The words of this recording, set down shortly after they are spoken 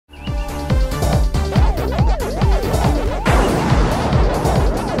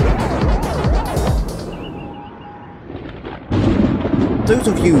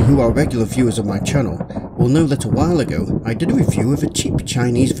you who are regular viewers of my channel will know that a while ago I did a review of a cheap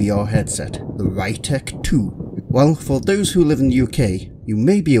Chinese VR headset, the Rytech 2. Well, for those who live in the UK, you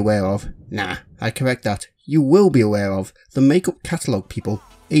may be aware of, I correct that, you will be aware of the makeup catalogue people,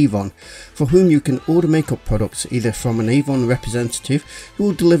 Avon, for whom you can order makeup products either from an Avon representative who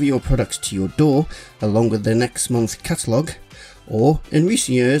will deliver your products to your door along with their next month's catalogue, or, in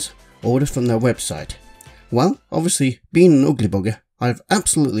recent years, order from their website. Well, obviously, being an ugly bugger, I have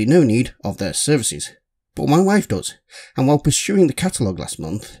absolutely no need of their services. But my wife does, and while pursuing the catalogue last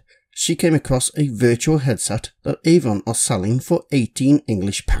month, she came across a virtual headset that Avon are selling for £18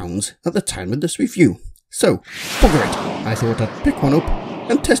 English at the time of this review. So, bugger it, I thought I'd pick one up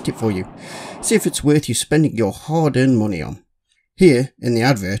and test it for you, see if it's worth you spending your hard-earned money on. Here, in the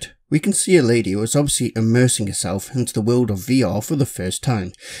advert, we can see a lady who is obviously immersing herself into the world of VR for the first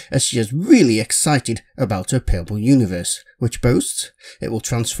time, as she is really excited about her playable universe, which boasts it will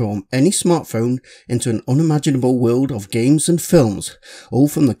transform any smartphone into an unimaginable world of games and films, all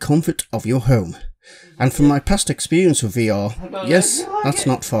from the comfort of your home. And from my past experience with VR, yes, that's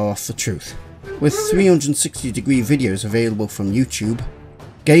not far off the truth. With 360-degree videos available from YouTube,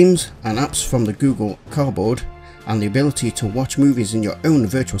 games and apps from the Google Cardboard, and the ability to watch movies in your own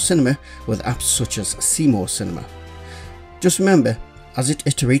virtual cinema with apps such as Seymour Cinema. Just remember, as it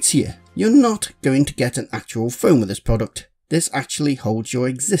iterates here, you're not going to get an actual phone with this product. This actually holds your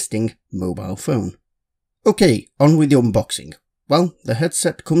existing mobile phone. Okay, on with the unboxing. Well, the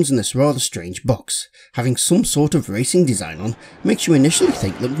headset comes in this rather strange box. Having some sort of racing design on makes you initially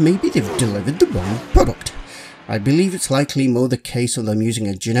think that maybe they've delivered the wrong product. I believe it's likely more the case of them using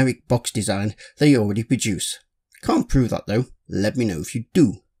a generic box design they already produce. Can't prove that though, let me know if you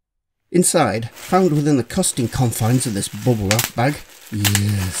do. Inside, found within the costing confines of this bubble wrap bag,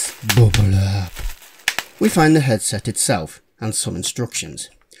 yes, bubble wrap, we find the headset itself and some instructions.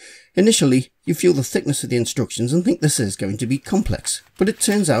 Initially, you feel the thickness of the instructions and think this is going to be complex, but it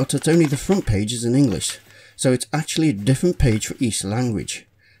turns out that only the front page is in English, so it's actually a different page for each language.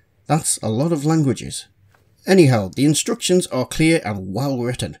 That's a lot of languages. Anyhow, the instructions are clear and well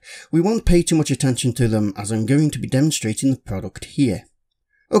written. We won't pay too much attention to them as I'm going to be demonstrating the product here.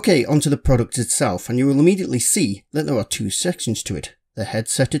 Okay, onto the product itself, and you will immediately see that there are two sections to it, the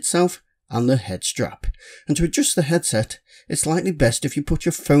headset itself and the head strap. And to adjust the headset, it's likely best if you put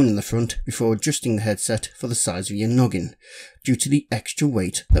your phone in the front before adjusting the headset for the size of your noggin, due to the extra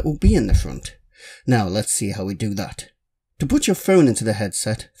weight that will be in the front. Now let's see how we do that. To put your phone into the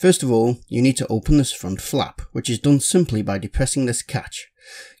headset, first of all, you need to open this front flap, which is done simply by depressing this catch.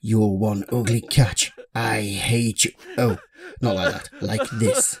 You're one ugly catch. I hate you. Oh, not like that, like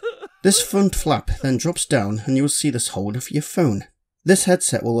this. This front flap then drops down and you will see this holder for your phone. This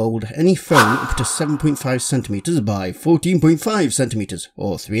headset will hold any phone up to 7.5cm by 14.5cm,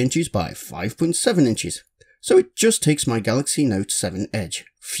 or 3 inches by 5.7 inches. So it just takes my Galaxy Note 7 Edge.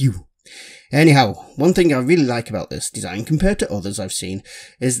 Phew. Anyhow, one thing I really like about this design compared to others I've seen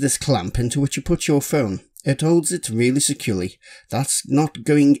is this clamp into which you put your phone. It holds it really securely. That's not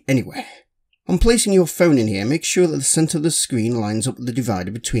going anywhere. On placing your phone in here, make sure that the centre of the screen lines up with the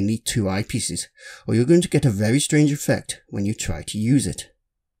divider between the two eyepieces, or you're going to get a very strange effect when you try to use it.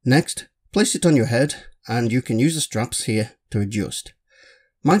 Next, place it on your head, and you can use the straps here to adjust.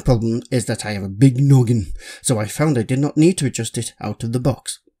 My problem is that I have a big noggin, so I found I did not need to adjust it out of the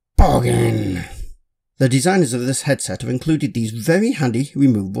box. Bargain! The designers of this headset have included these very handy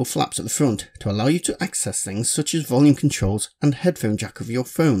removable flaps at the front to allow you to access things such as volume controls and headphone jack of your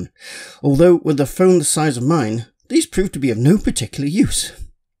phone, although with a phone the size of mine, these prove to be of no particular use.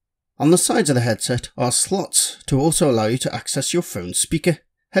 On the sides of the headset are slots to also allow you to access your phone's speaker,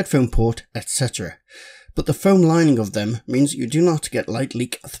 headphone port, etc., but the foam lining of them means you do not get light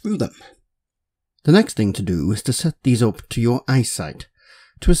leak through them. The next thing to do is to set these up to your eyesight.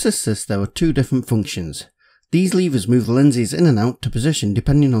 To assist this, there are two different functions. These levers move the lenses in and out to position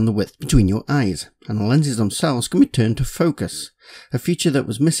depending on the width between your eyes, and the lenses themselves can be turned to focus, a feature that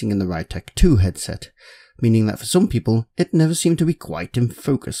was missing in the Rytech 2 headset, meaning that for some people it never seemed to be quite in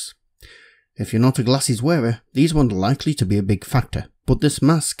focus. If you're not a glasses wearer, these weren't likely to be a big factor, but this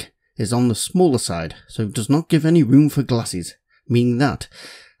mask is on the smaller side, so it does not give any room for glasses, meaning that,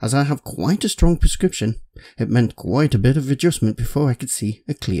 as I have quite a strong prescription, it meant quite a bit of adjustment before I could see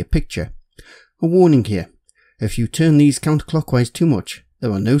a clear picture. A warning here, if you turn these counterclockwise too much,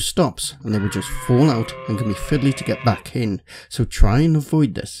 there are no stops and they will just fall out and can be fiddly to get back in, so try and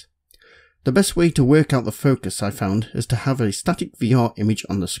avoid this. The best way to work out the focus I found is to have a static VR image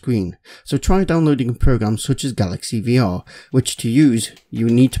on the screen, so try downloading a program such as Galaxy VR, which to use you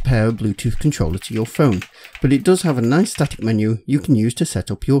need to pair a Bluetooth controller to your phone, but it does have a nice static menu you can use to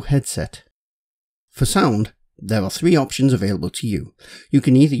set up your headset. For sound, there are 3 options available to you. You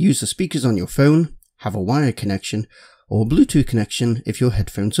can either use the speakers on your phone, have a wired connection, or a Bluetooth connection if your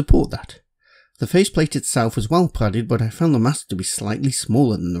headphones support that. The faceplate itself was well padded, but I found the mask to be slightly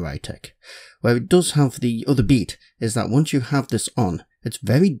smaller than the Rytec. Where it does have the other beat is that once you have this on, it's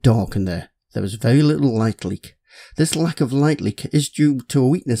very dark in there. There is very little light leak. This lack of light leak is due to a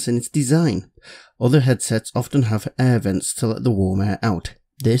weakness in its design. Other headsets often have air vents to let the warm air out.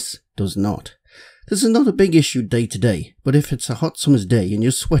 This does not. This is not a big issue day to day, but if it's a hot summer's day and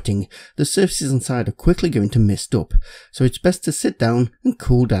you're sweating, the surfaces inside are quickly going to mist up, so it's best to sit down and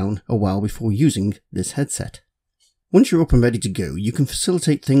cool down a while before using this headset. Once you're up and ready to go, you can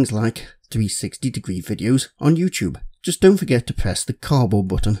facilitate things like 360-degree videos on YouTube. Just don't forget to press the cardboard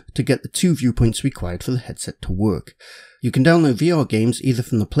button to get the 2 viewpoints required for the headset to work. You can download VR games either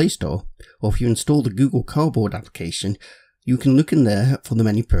from the Play Store, or if you install the Google Cardboard application, you can look in there for the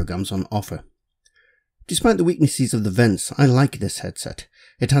many programs on offer. Despite the weaknesses of the vents, I like this headset.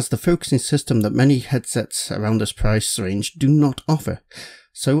 It has the focusing system that many headsets around this price range do not offer,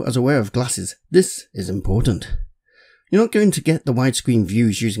 so as a wearer of glasses, this is important. You're not going to get the widescreen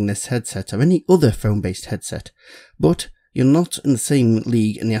views using this headset or any other phone-based headset, but you're not in the same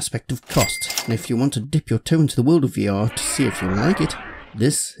league in the aspect of cost, and if you want to dip your toe into the world of VR to see if you like it,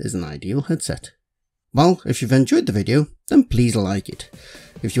 this is an ideal headset. Well, if you've enjoyed the video, then please like it.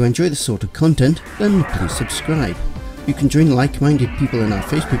 If you enjoy this sort of content, then please subscribe. You can join like-minded people in our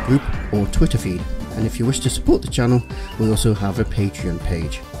Facebook group or Twitter feed, and if you wish to support the channel, we also have a Patreon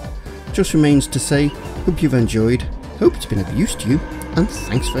page. Just remains to say, hope you've enjoyed, hope it's been of use to you, and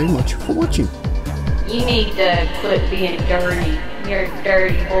thanks very much for watching. You need to quit being dirty. You're a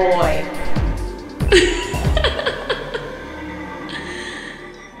dirty boy.